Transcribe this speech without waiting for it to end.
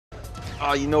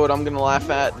Oh, you know what I'm gonna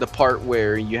laugh at? The part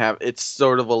where you have it's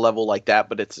sort of a level like that,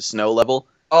 but it's a snow level.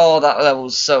 Oh, that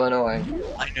level's so annoying.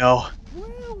 I know.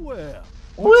 Well.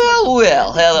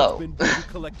 Well, hello. Been busy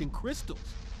collecting crystals.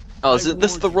 Oh, is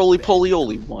this the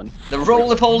roly-poly-oly one? The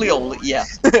roly-poly-oly, yeah.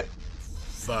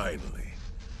 Finally,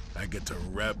 I get to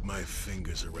wrap my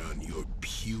fingers around your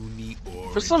puny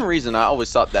origin. For some reason, I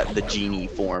always thought that the genie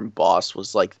form boss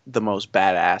was like the most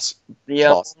badass The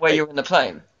boss. where you're in the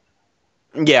plane.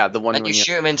 Yeah, the one And when you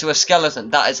shoot him into a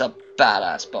skeleton. That is a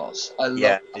badass boss. I love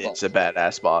that it's boss. a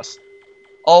badass boss.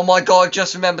 Oh my god, I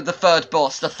just remembered the third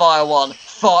boss, the fire one.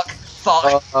 Fuck.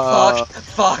 Fuck.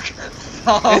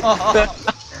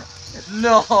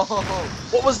 No.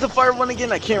 What was the fire one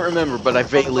again? I can't remember, but I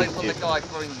vaguely Probably do. the guy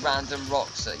throwing random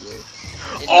rocks at you.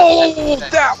 Oh,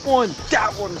 that one!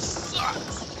 That one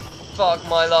sucks! Fuck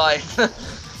my life.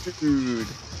 Dude.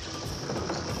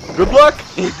 Good luck!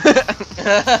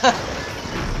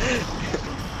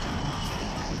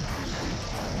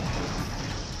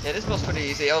 Yeah, this boss pretty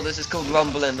easy. Oh, this is called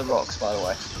Rumble in the Rocks, by the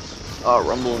way. Oh,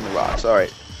 Rumble in the Rocks,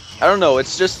 alright. I don't know,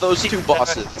 it's just those two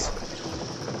bosses.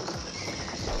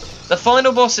 The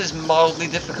final boss is mildly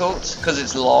difficult, because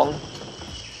it's long.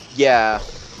 Yeah.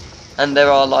 And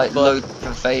there are, like, loads of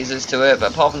different phases to it,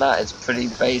 but apart from that, it's pretty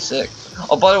basic.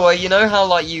 Oh, by the way, you know how,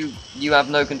 like, you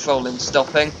have no control in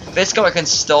stopping? This guy can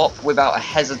stop without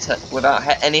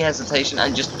any hesitation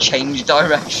and just change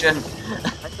direction.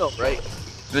 I know, right?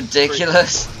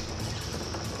 Ridiculous.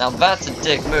 Now that's a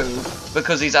dick move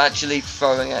because he's actually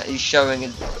he's showing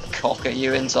his cock at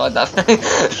you inside that thing.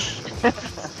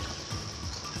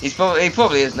 he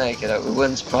probably is naked. It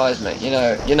wouldn't surprise me. You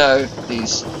know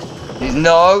these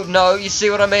no. You see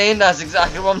what I mean? That's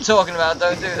exactly what I'm talking about.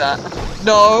 Don't do that.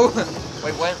 No.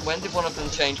 Wait, when did one of them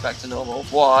change back to normal?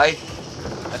 Why?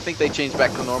 I think they changed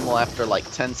back to normal after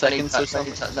like 10 seconds or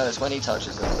something. No, it's when he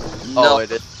touches them. Oh, No.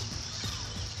 it is.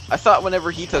 I thought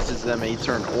whenever he touches them, he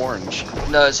turn orange.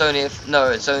 No, it's only if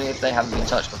they haven't been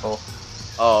touched before.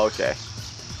 Oh, okay.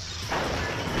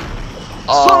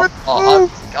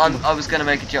 I was gonna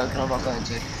make a joke, and I'm not going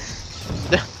to.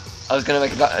 I was gonna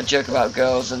make a joke about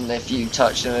girls, and if you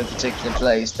touch them in a particular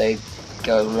place, they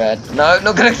go red. No,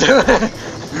 not gonna do it.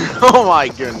 Oh my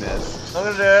goodness. Not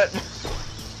gonna do it.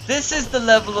 This is the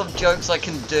level of jokes I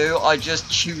can do. I just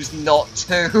choose not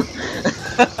to.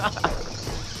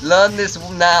 Learn this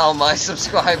now, my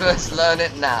subscribers. Learn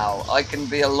it now. I can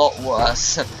be a lot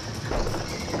worse.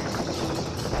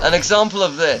 An example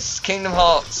of this: Kingdom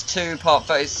Hearts 2 Part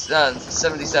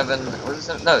 77.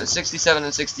 No, 67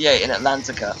 and 68 in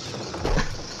Atlantica.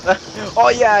 Oh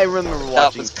yeah, I remember watching.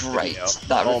 That was great.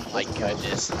 That oh my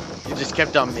goodness. You just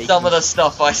kept on making some of the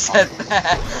stuff I said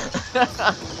there.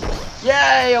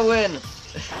 Yay, I win!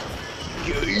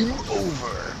 Game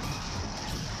over.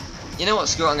 You know what,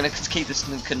 screw it, I'm gonna keep this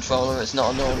controller, it's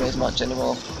not annoying me as much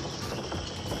anymore.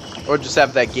 Or just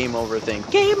have that game over thing.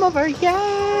 Game over,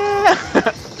 yeah!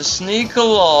 To sneak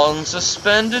along,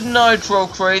 suspended nitro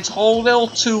crates, hold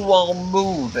L2 while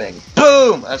moving.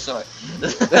 Boom! Oh, sorry.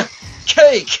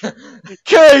 Cake!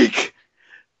 Cake!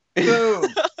 Boom!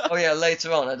 Oh yeah,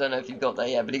 later on, I don't know if you've got that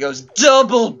yet, but he goes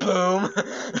double boom!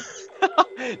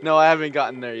 No, I haven't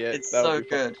gotten there yet. It's so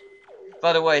good.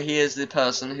 By the way, he is the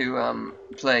person who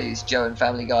plays Joe in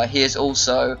Family Guy. He is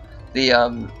also the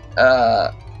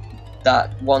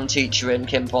that one teacher in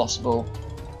Kim Possible.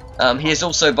 He is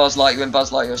also Buzz Lightyear in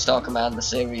Buzz Lightyear Star Command, the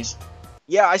series.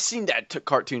 Yeah, I seen that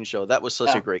cartoon show. That was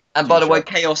such a great. And by the way,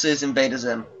 Chaos is Invader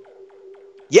Zim.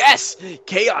 Yes,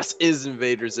 Chaos is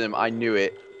Invader Zim. I knew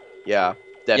it. Yeah,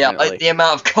 definitely. Yeah, like the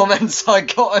amount of comments I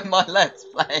got in my Let's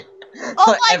Play.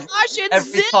 Oh my gosh, it's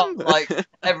every Zim! part, like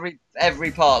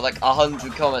every part, like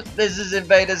 100 comments. This is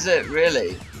Invader Zim,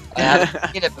 really? I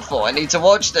haven't seen it before. I need to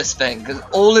watch this thing because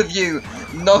all of you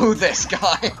know this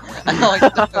guy, and I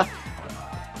don't.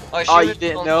 Oh, you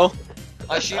didn't know?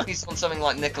 I assume he's on something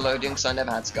like Nickelodeon because I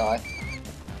never had Sky.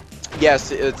 Yes,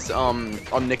 it's on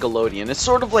Nickelodeon. It's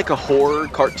sort of like a horror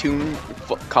cartoon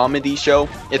comedy show.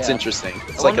 It's interesting.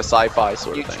 It's like a sci-fi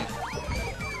sort of thing.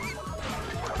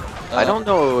 I don't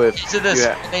know if to this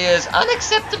is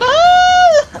unacceptable.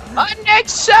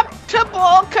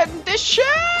 Unacceptable condition.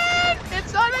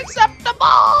 It's unacceptable.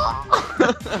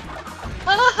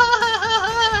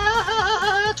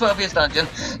 12 years dungeon.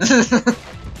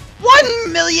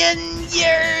 1 million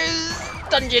years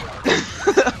dungeon.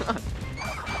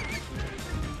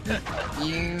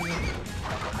 You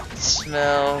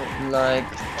smell like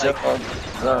dog.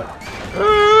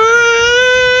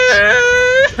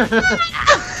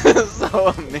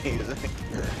 So amazing.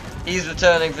 He's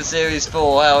returning for series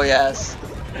 4. Hell yes.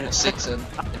 Or 6,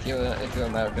 if you're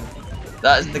American.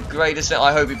 That is the greatest thing.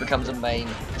 I hope he becomes a main.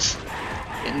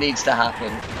 It needs to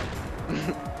happen.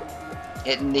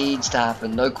 It needs to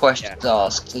happen. No questions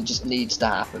asked. It just needs to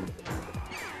happen.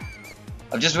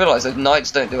 I've just realised that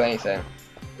knights don't do anything.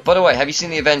 By the way, have you seen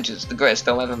The Avengers? The greatest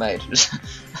film ever made.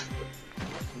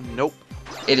 Nope.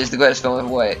 It is the greatest film ever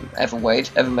made. I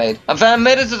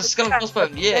made it to the Skull and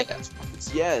Crossbones. Yeah.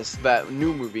 Yes, that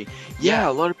new movie. Yeah,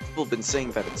 a lot of people have been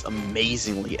saying that it's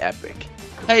amazingly epic.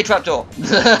 Hey, trapdoor.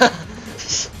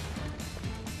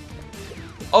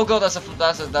 Oh god, that's a hole.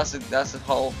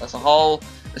 That's a hole.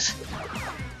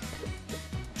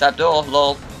 Trapdoor,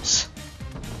 lol.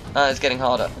 It's getting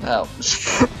harder. Hell.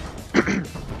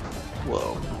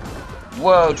 Whoa.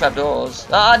 Whoa, trapdoors.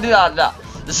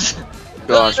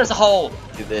 Gosh, there's a hole.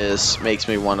 this makes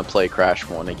me want to play Crash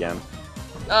 1 again.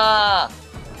 That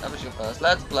was your first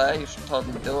Let's Play. You should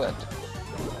totally do it.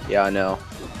 Yeah, I know.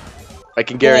 I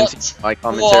can guarantee my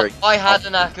commentary. What? I had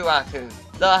an uka-uka.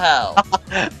 The hell?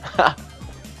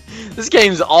 This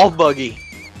game's all buggy.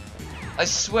 I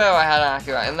swear I had an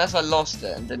uka-uka, unless I lost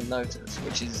it and didn't notice,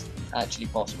 which is actually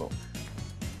possible.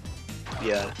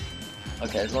 Yeah.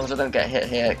 Okay, as long as I don't get hit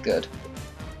here, good.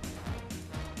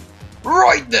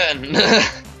 Right then!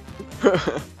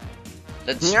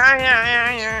 Let's...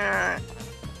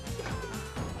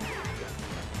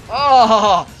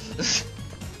 Oh!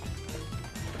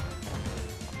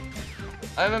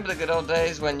 I remember the good old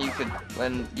days when you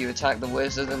attacked the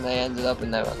wizard and they ended up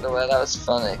in their underwear. That was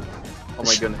funny. Oh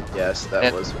my goodness, yes,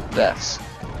 that was. Deaths.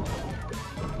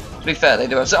 To be fair, they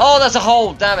do have. Oh, that's a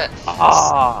hole! Damn it!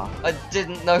 Ah! I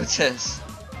didn't notice. It's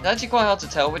actually quite hard to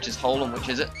tell which is hole and which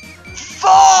is it.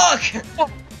 Fuck!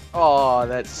 Oh,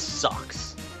 that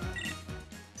sucks.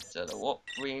 So the what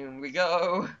green we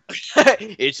go.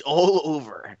 It's all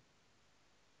over.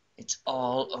 It's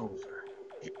all over.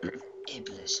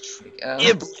 Iblis trigger.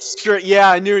 Iblis trigger. Yeah,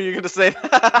 I knew you were gonna say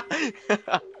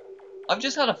that. I've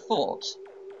just had a thought.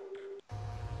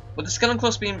 Would the skull and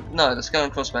crossbones no, the skull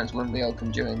and crossbones wouldn't be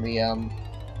open during the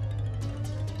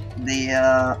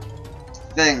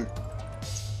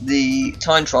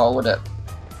time trial, would it?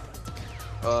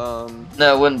 No,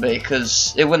 it wouldn't be,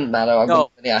 because it wouldn't matter. No,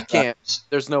 you can't.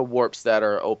 There's no warps that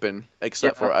are open,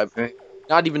 except for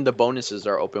not even the bonuses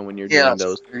are open when you're doing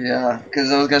those. Yeah,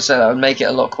 because I was gonna say that would make it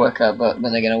a lot quicker, but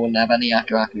then again, I wouldn't have any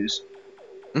uka-ukas.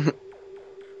 I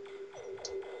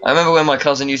remember when my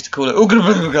cousin used to call it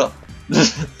uka-uka.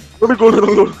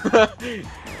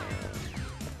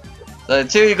 So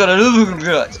until you got a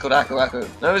it's called uka-uka.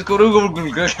 No, it's called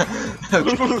uka-uka.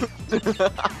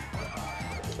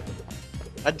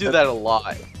 I do that a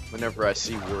lot whenever I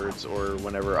see words or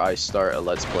whenever I start a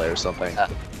Let's Play or something.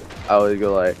 I would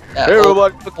go like, hey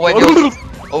everybody!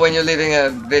 Or when you're leaving a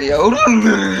video,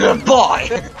 bye!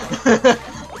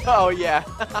 Oh yeah.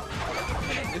 At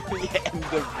the end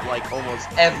of like almost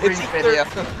every video.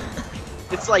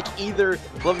 It's like either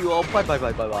love you all, bye bye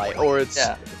bye bye bye, or it's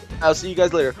I'll see you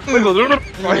guys later.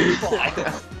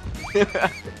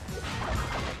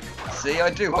 See, I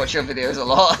do watch your videos a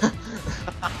lot.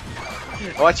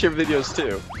 I watch your videos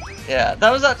too. Yeah,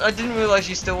 that was I didn't realize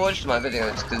you still watched my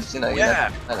videos because you know you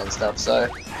and stuff. So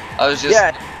I was just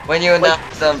when you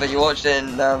announced them that you watched it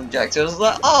in Jack, I was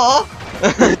like, oh.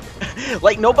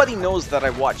 Like nobody knows that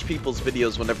I watch people's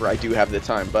videos whenever I do have the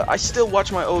time, but I still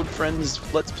watch my old friends'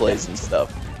 Let's Plays and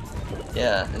stuff.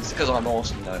 Yeah, it's because I'm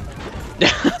awesome though.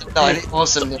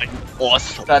 Awesome.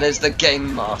 Awesome. That is the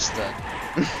game master.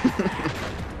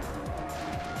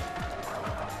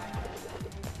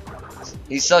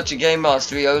 He's such a game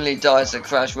master, he only dies at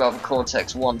Crash rather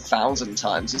Cortex 1,000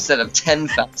 times instead of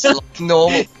 10,000 like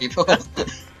normal people.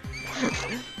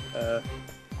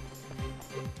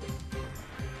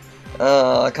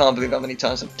 I can't believe how many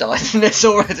times I've died in this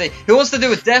already. Who wants to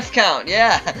do a death count?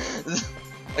 Yeah!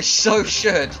 I so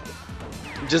should.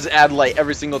 Just add like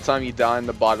every single time you die in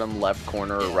the bottom left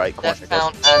corner or right corner. Death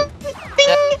count and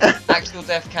actual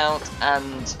death count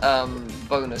and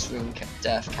bonus room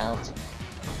death count.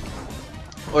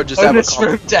 Or just bonus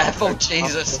room death, oh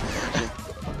Jesus.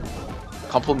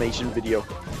 Compilation video.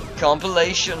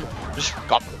 Compilation.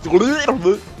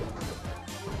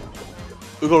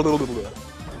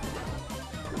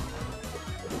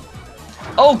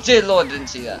 Oh dear lord, I didn't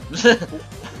see that.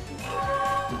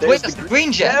 Wait, that's the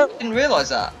green gem? I didn't realise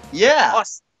that. Yeah!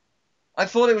 Awesome. I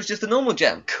thought it was just a normal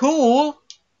gem. Cool!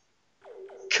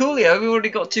 Coolio, we've already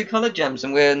got 2 coloured gems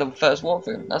and we're in the first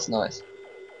walkthrough. That's nice.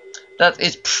 That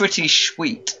is pretty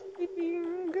sweet.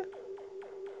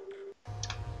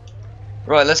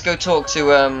 Right, let's go talk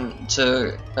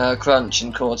to Crunch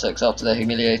and Cortex after their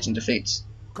humiliating defeats.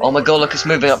 Oh my god, look, it's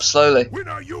moving up slowly. When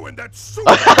are you in that suit?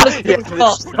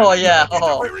 Oh yeah,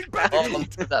 oh. Wearing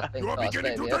Bandicoot. That thing You are fast,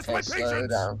 beginning baby. to test Okay, my slow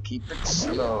patience. down. Keep it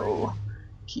slow.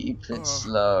 Keep it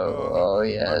slow. Oh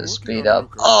yeah, I'm speed working on up.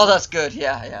 uka-uka. Oh, that's good.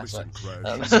 Yeah, yeah. Listen, Sorry. Crash,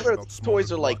 I it's swear not smart toys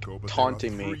to are like Blocko, but there are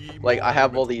taunting me. 3 Like more I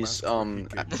have all elemental these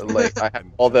masks for PK. like I have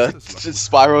And all the just as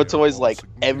Spyro lucky, toys they're like all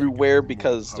everywhere significantly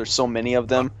because more there's so many of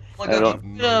them. Oh I my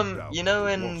don't. god, you know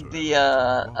in the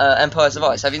Empires of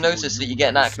Ice, have you noticed that you get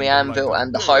an Acme Anvil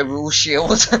and the Hyrule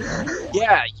Shield?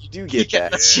 Yeah, you do You get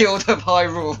get that. the Shield of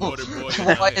Hyrule.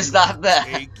 Why is that there?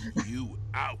 Take you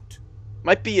out.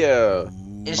 Might be a.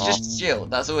 It's just a shield,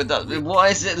 that's all it does. Why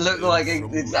does it look like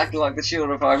exactly like the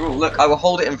Shield of Hyrule? Look, I will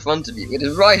hold it in front of you. It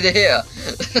is right here.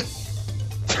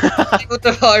 Shield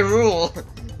of Hyrule.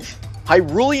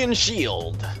 Hyrulean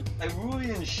Shield.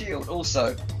 Hyrulean Shield.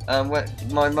 Also, when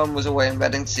my mum was away in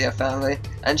Reading to see her family,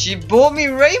 and she bought me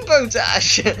Rainbow Dash.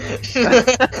 She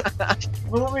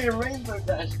bought me a Rainbow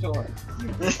Dash toy.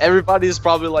 Everybody's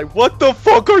probably like, "What the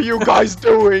fuck are you guys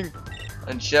doing?"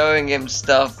 And showing him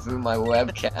stuff through my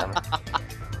webcam.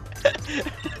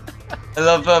 I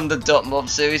love the Dot Mob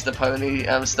series, the pony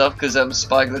stuff, because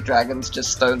Spike the Dragon's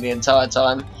just stoned the entire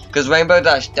time. Because Rainbow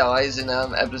Dash dies in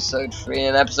episode 3,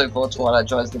 and episode 4 Twilight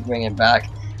tries to bring him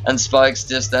back, and Spike's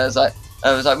just there,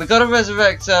 we gotta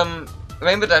resurrect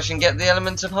Rainbow Dash and get the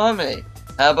elements of harmony.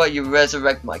 How about you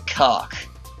resurrect my cock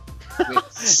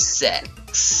with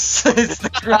sex? It's the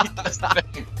greatest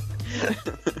thing.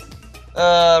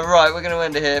 Right, we're gonna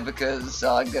end it here because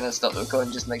I'm gonna stop the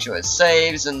recording just to make sure it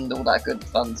saves and all that good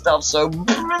fun stuff. So, bye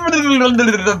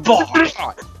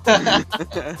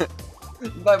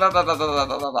bye bye bye bye bye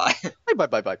bye bye bye. Bye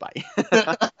bye bye bye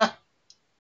bye.